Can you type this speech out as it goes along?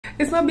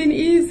It's not been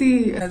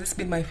easy. Has this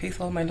been my face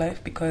all my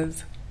life?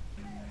 Because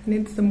I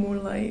need some more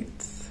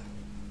light.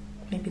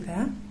 Maybe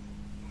that?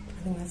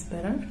 I think that's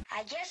better.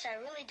 I guess I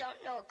really don't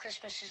know what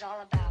Christmas is all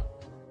about.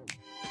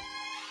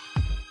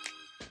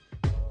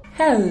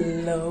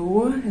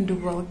 Hello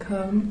and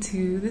welcome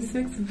to this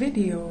week's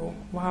video.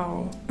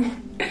 Wow.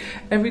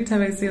 Every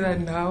time I say that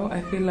now,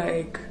 I feel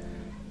like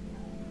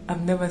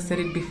I've never said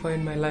it before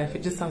in my life.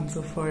 It just sounds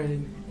so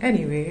foreign.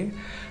 Anyway,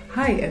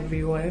 hi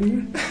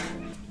everyone.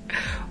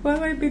 Why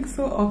am I being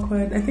so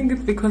awkward? I think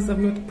it's because I've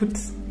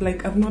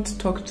not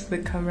talked to the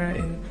camera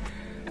in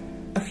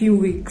a few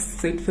weeks,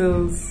 so it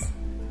feels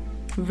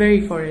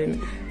very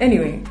foreign.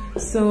 Anyway,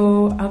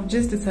 so I've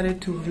just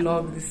decided to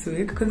vlog this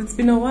week because it's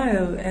been a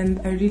while and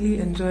I really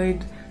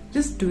enjoyed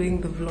just doing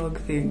the vlog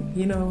thing,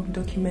 you know,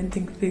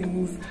 documenting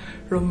things,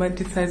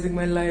 romanticizing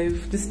my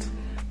life, just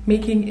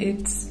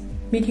making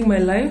my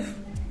life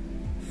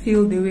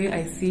feel the way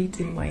I see it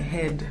in my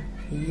head.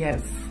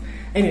 Yes.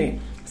 Anyway,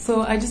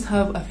 so I just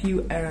have a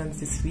few errands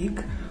this week.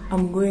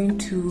 I'm going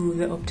to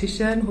the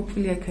optician.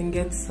 Hopefully I can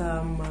get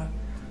some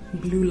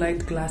blue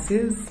light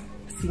glasses,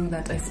 seeing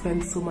that I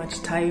spend so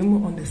much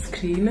time on the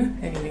screen.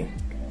 Anyway.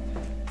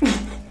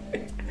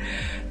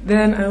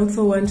 Then I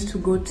also want to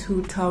go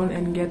to town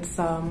and get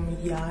some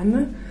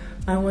yarn.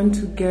 I want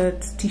to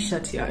get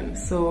t-shirt yarn.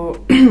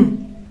 So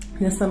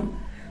there's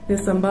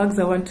some bags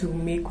I want to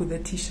make with the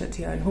t-shirt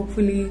yarn.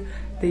 Hopefully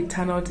they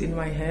turn out in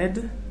my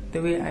head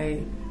the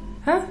way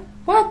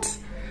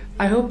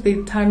I hope they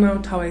turn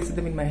out how I see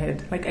them in my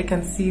head. Like I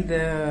can see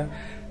the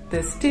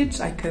stitch,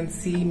 I can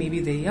see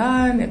maybe the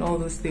yarn and all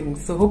those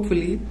things. So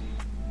hopefully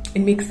it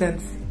makes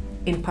sense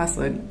in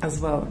person as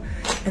well.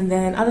 And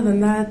then other than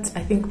that,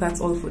 I think that's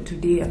all for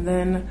today. And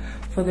then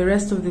for the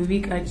rest of the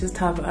week, I just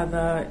have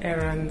other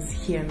errands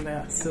here and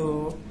there.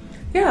 So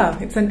yeah,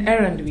 it's an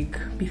errand week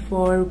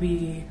before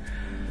we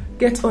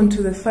get on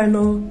to the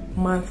final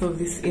month of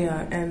this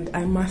year. And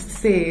I must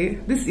say,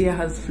 this year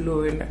has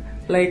flown.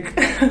 Like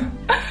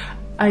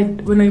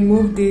when I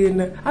moved in,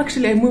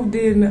 actually I moved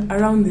in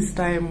around this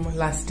time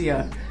last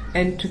year,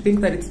 and to think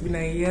that it's been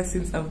a year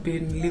since I've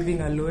been living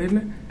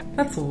alone,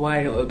 that's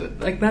wild.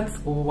 Like that's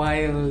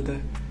wild.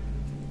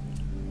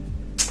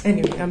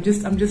 Anyway, I'm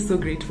just so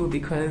grateful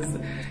because,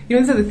 you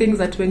know, these are the things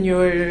that when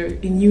you're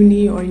in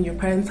uni or in your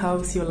parents'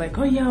 house, you're like,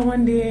 oh yeah,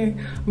 one day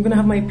I'm gonna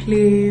have my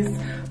place,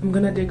 I'm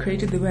gonna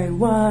decorate it the way I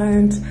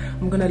want,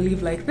 I'm gonna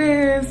live like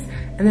this,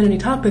 and then when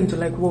it happens,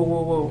 you're like,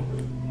 whoa.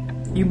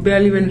 You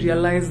barely even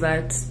realize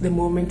that the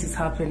moment is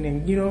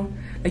happening, you know?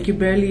 Like you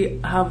barely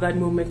have that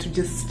moment to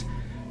just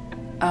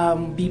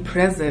be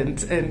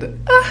present. And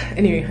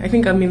anyway, I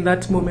think I'm in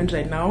that moment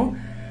right now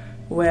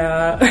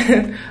where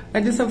I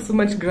just have so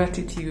much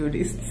gratitude.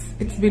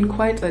 It's been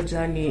quite a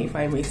journey, if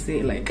I may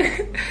say. Like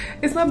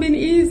it's not been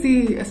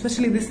easy,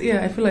 especially this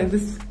year. I feel like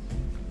this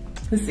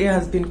year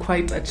has been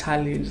quite a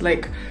challenge.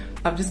 Like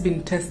I've just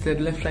been tested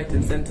left, right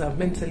and center,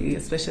 mentally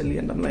especially,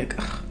 and I'm like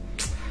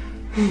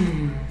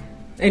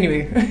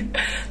Anyway,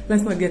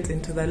 let's not get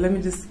into that. Let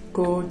me just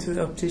go to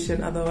the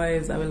optician,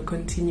 otherwise I will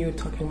continue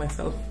talking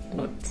myself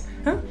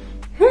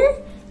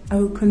I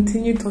will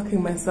continue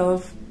talking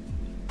myself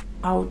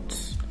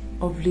out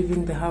of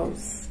leaving the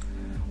house.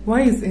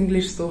 Why is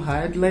English so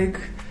hard? Like,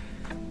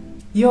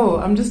 yo,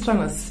 I'm just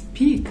trying to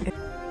speak.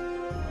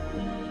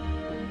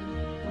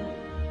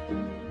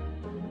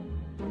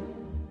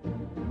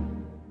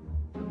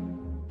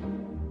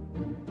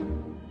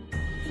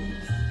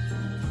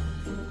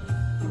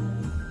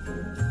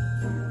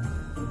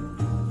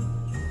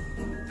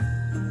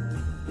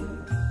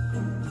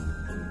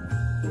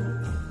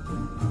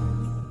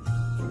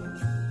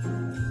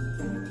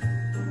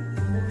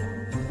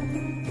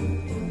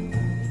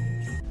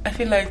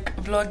 I feel like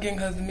vlogging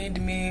has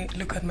made me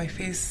look at my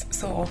face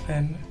so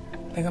often.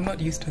 Like I'm not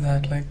used to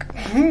that. Like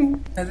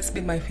has this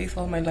been my face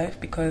all my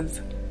life?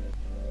 Because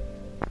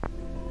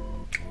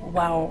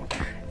wow.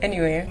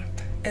 Anyway,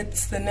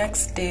 it's the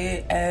next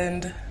day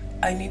and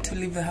I need to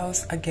leave the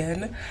house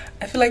again.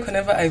 I feel like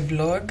whenever I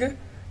vlog,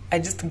 I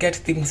just get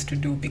things to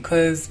do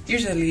because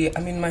usually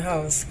I'm in my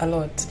house a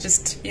lot,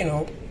 just, you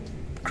know,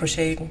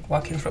 crocheting,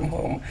 working from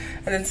home,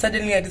 and then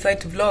suddenly I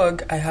decide to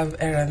vlog. I have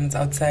errands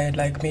outside,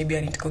 like maybe I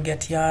need to go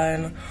get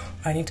yarn,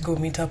 or I need to go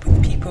meet up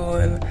with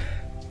people.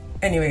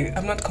 Anyway,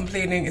 I'm not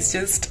complaining, it's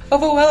just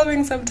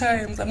overwhelming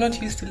sometimes. I'm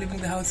not used to leaving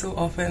the house so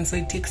often, so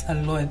it takes a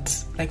lot,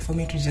 like for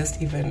me to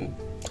just even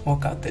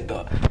walk out the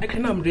door. Like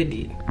right now I'm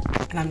ready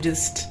and I'm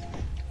just,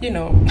 you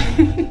know,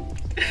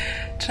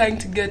 trying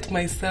to get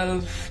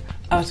myself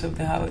out of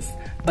the house.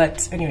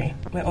 But anyway,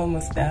 we're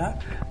almost there.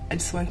 I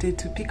just wanted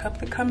to pick up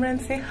the camera and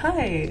say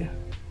hi.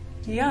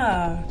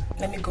 Yeah,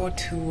 let me go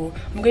to,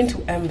 I'm going to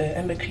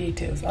Embe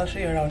Creatives. I'll show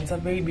you around. It's a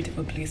very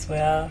beautiful place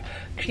where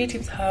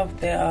creatives have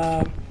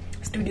their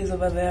studios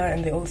over there,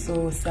 and they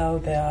also sell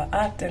their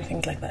art and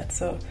things like that.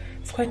 So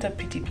it's quite a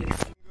pretty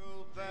place.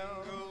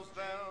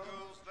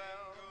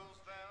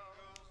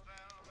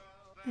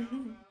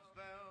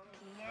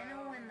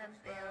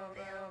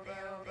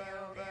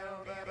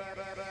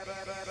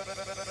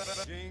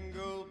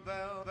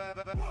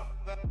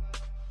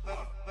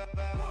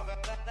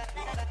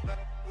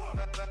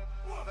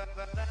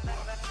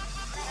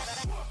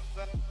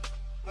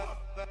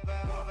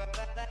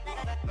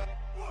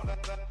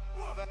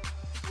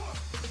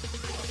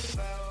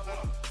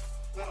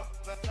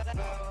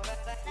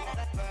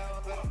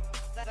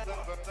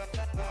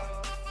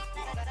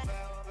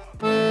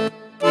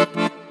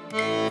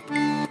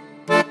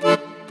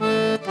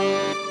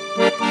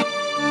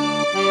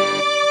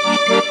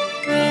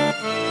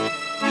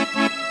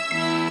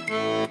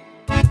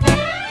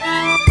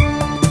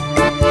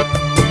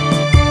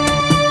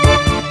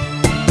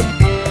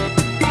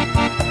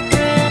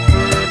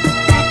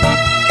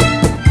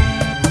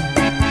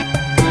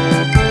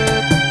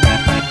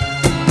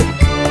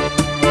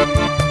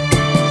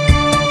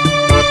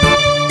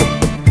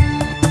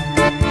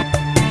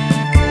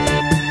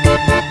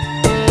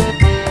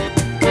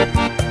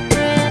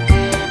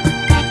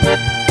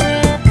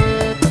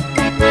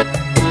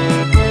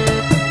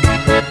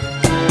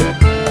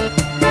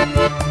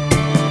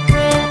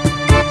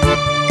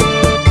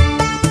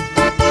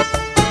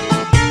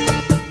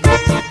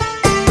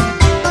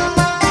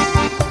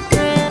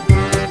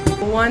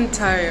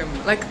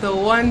 Like the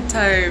one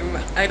time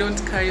I don't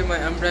carry my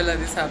umbrella,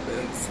 this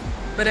happens.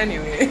 But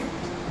anyway,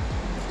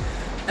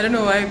 I don't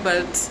know why,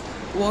 but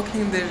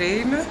walking in the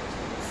rain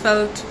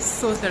felt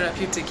so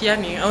therapeutic.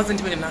 Yani, I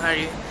wasn't even in a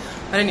hurry.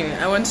 But anyway,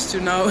 I want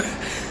to now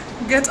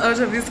get out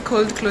of these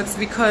cold clothes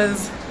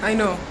because I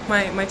know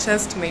my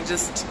chest may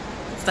just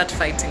start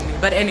fighting me.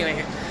 But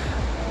anyway,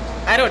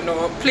 I don't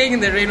know, playing in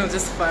the rain was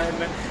just fun.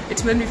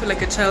 It made me feel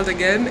like a child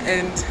again.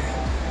 And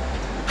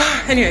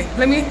anyway,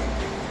 let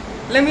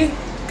me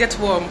get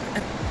warm.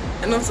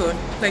 And also,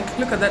 like,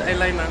 look at that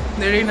eyeliner.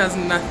 The rain has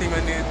nothing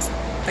on it.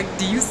 Like,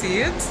 do you see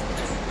it?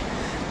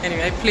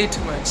 Anyway, I play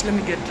too much. Let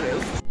me get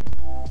dressed.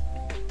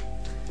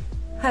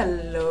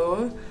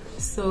 Hello.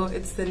 So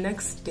it's the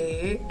next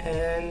day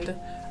and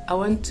I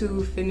want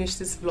to finish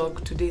this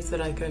vlog today so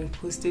that I can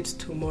post it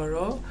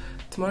tomorrow.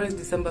 Tomorrow is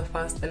December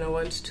 1st and I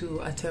want to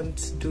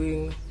attempt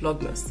doing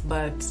Vlogmas,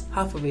 but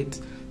half of it.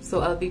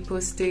 So I'll be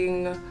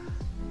posting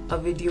a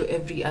video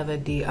every other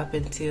day up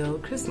until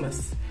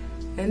Christmas.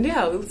 And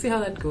yeah, we'll see how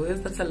that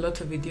goes. That's a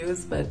lot of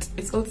videos, but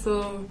it's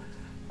also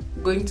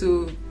going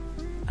to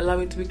allow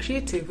me to be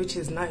creative, which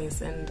is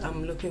nice, and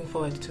I'm looking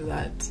forward to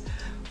that.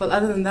 Well,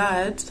 other than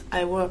that,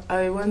 I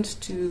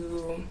want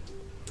to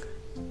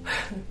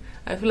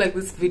I feel like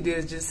this video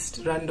is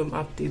just random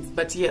updates,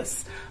 but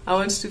yes, I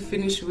want to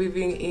finish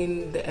weaving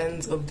in the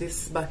ends of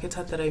this bucket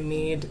hat that I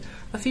made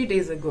a few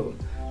days ago.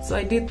 So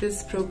I did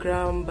this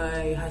program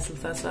by Hustle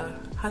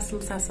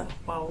Sasa,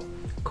 wow,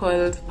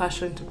 called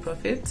Passion to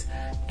Profit,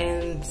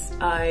 and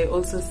I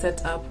also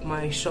set up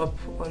my shop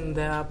on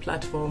their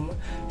platform.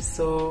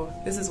 So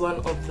this is one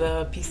of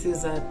the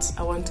pieces that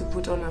I want to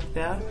put on up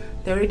there.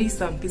 There are already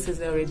some pieces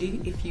there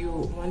already. If you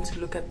want to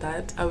look at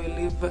that, I will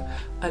leave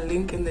a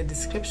link in the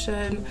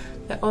description.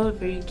 They're all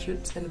very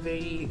cute and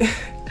very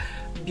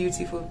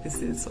beautiful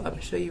pieces, so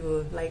I'm sure you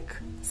will like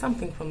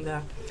something from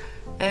there.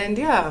 And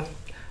yeah,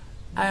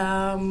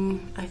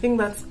 I think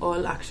that's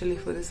all actually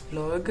for this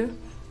vlog.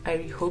 I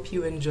hope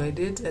you enjoyed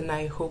it and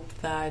I hope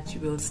that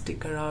you will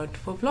stick around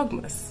for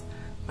Vlogmas,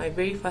 my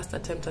very first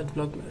attempt at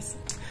Vlogmas.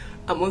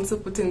 I'm also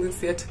putting this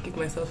here to keep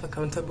myself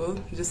accountable,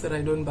 just so that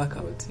I don't back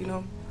out, you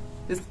know,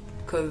 just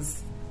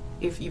because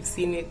if you've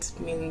seen it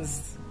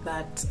means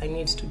that I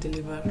need to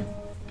deliver.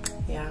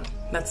 Yeah,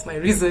 that's my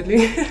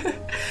reasoning.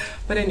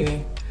 But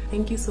anyway,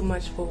 thank you so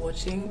much for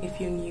watching. If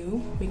you're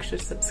new, make sure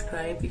to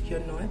subscribe. If you're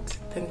not,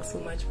 thanks so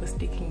much for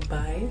sticking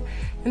by.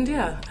 And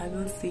yeah, I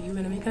will see you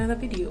when I make another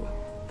video.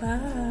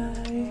 Bye.